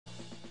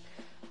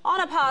On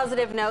a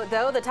positive note,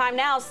 though, the time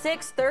now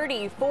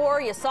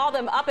 6:34. You saw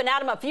them up and at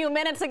 'em a few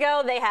minutes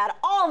ago. They had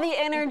all the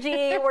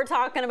energy. We're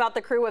talking about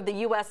the crew of the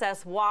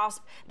USS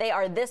Wasp. They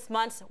are this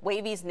month's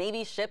WAVY's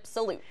Navy Ship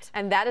Salute.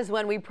 And that is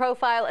when we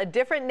profile a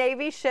different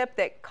Navy ship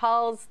that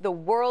calls the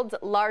world's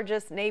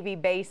largest Navy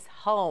base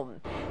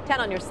home.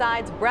 10 on your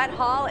sides. Brett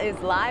Hall is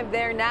live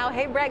there now.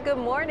 Hey, Brett, good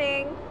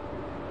morning.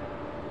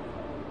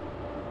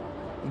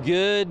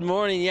 Good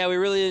morning. Yeah, we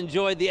really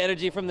enjoyed the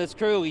energy from this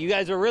crew. You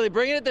guys are really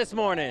bringing it this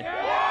morning.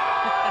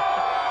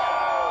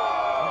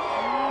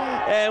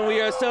 And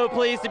we are so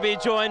pleased to be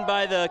joined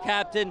by the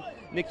captain,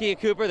 Nakia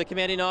Cooper, the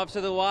commanding officer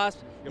of the Wasp.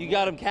 You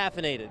got them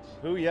caffeinated.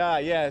 Yeah,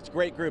 it's a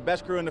great crew.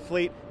 Best crew in the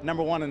fleet,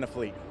 #1 in the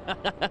fleet.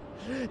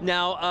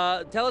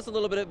 Now, tell us a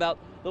little bit about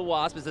the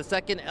Wasp. It's the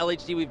second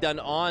LHD we've done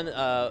on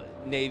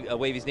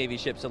WAVY's Navy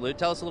Ship Salute.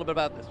 Tell us a little bit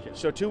about this ship.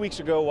 So 2 weeks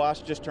ago,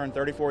 Wasp just turned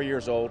 34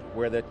 years old.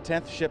 We're the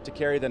 10th ship to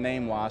carry the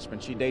name Wasp,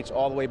 and she dates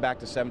all the way back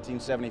to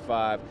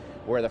 1775,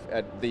 where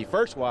the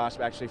first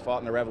Wasp actually fought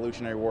in the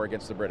Revolutionary War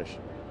against the British.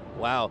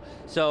 Wow.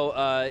 So,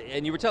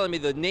 and you were telling me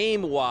the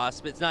name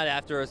Wasp, it's not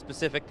after a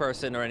specific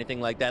person or anything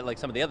like that, like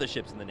some of the other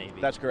ships in the Navy.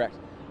 That's correct.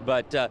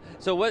 But,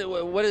 so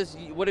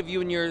what have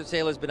you and your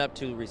sailors been up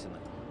to recently?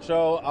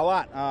 So, a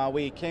lot.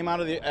 We came out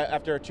of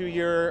after a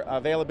 2-year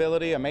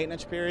availability, a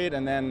maintenance period,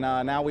 and then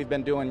now we've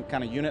been doing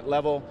kind of unit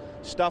level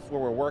stuff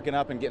where we're working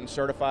up and getting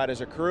certified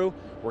as a crew.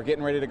 We're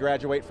getting ready to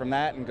graduate from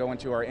that and go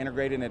into our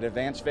integrated and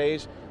advanced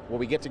phase, where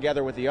we get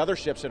together with the other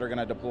ships that are going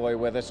to deploy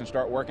with us and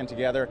start working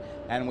together,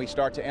 and we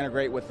start to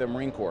integrate with the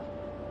Marine Corps.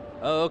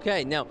 Oh,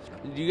 okay. Now,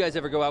 do you guys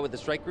ever go out with the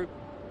strike group?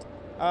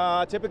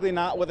 Typically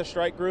not with a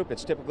strike group.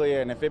 It's typically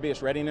an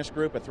amphibious readiness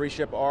group, a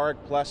 3-ship ARG,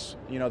 plus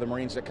the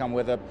Marines that come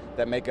with it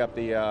that make up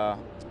the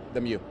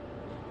MU.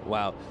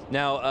 Wow.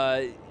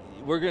 Now,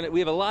 we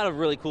have a lot of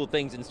really cool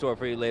things in store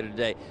for you later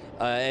today.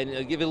 And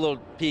I'll give you a little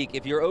peek.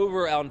 If you're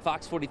over on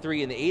Fox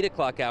 43 in the 8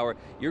 o'clock hour,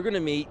 you're going to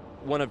meet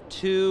one of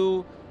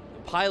 2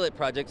 pilot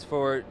projects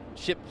for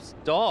ship's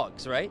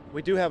dogs, right?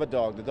 We do have a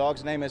dog. The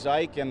dog's name is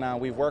Ike,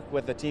 and we've worked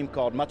with a team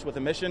called Much with a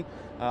Mission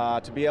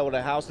to be able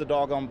to house the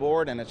dog on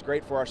board, and it's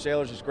great for our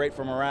sailors, it's great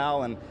for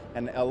morale, and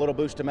a little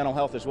boost to mental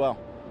health as well.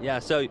 Yeah,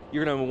 so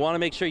you're going to want to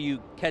make sure you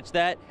catch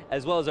that,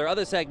 as well as our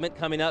other segment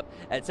coming up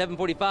at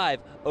 7:45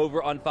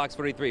 over on Fox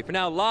 43. For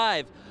now,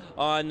 live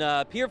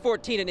on Pier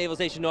 14 at Naval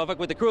Station Norfolk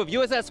with the crew of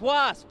USS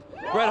Wasp.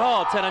 Brett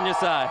Hall, 10 on your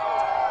side.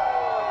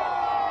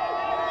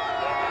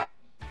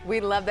 We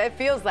love that. It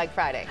feels like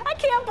Friday. I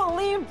can't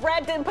believe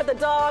Brett didn't put the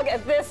dog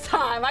at this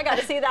time. I got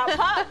to see that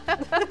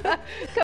pup.